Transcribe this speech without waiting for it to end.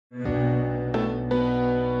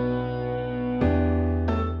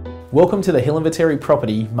Welcome to the Hill Viteri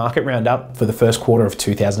Property Market Roundup for the first quarter of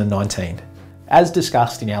 2019. As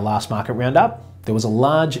discussed in our last market roundup, there was a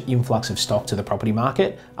large influx of stock to the property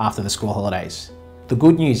market after the school holidays. The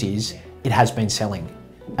good news is it has been selling,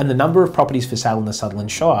 and the number of properties for sale in the Sutherland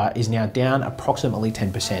Shire is now down approximately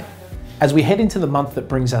 10%. As we head into the month that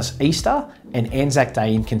brings us Easter and Anzac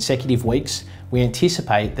Day in consecutive weeks, we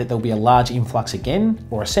anticipate that there'll be a large influx again,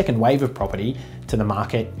 or a second wave of property to the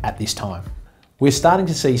market at this time. We're starting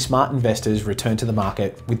to see smart investors return to the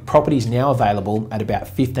market, with properties now available at about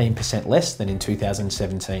 15% less than in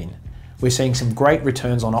 2017. We're seeing some great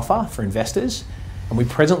returns on offer for investors, and we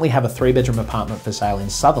presently have a 3-bedroom apartment for sale in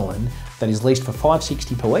Sutherland that is leased for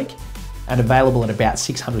 $560 per week and available at about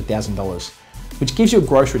 $600,000, which gives you a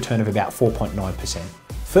gross return of about 4.9%.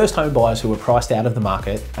 First home buyers who were priced out of the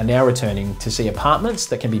market are now returning to see apartments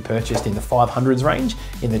that can be purchased in the 500s range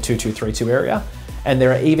in the 2232 area, and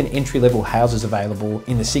there are even entry-level houses available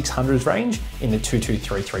in the 600s range in the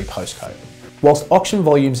 2233 postcode. Whilst auction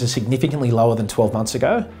volumes are significantly lower than 12 months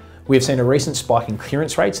ago, we have seen a recent spike in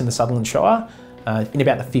clearance rates in the Sutherland Shire in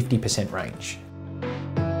about the 50% range.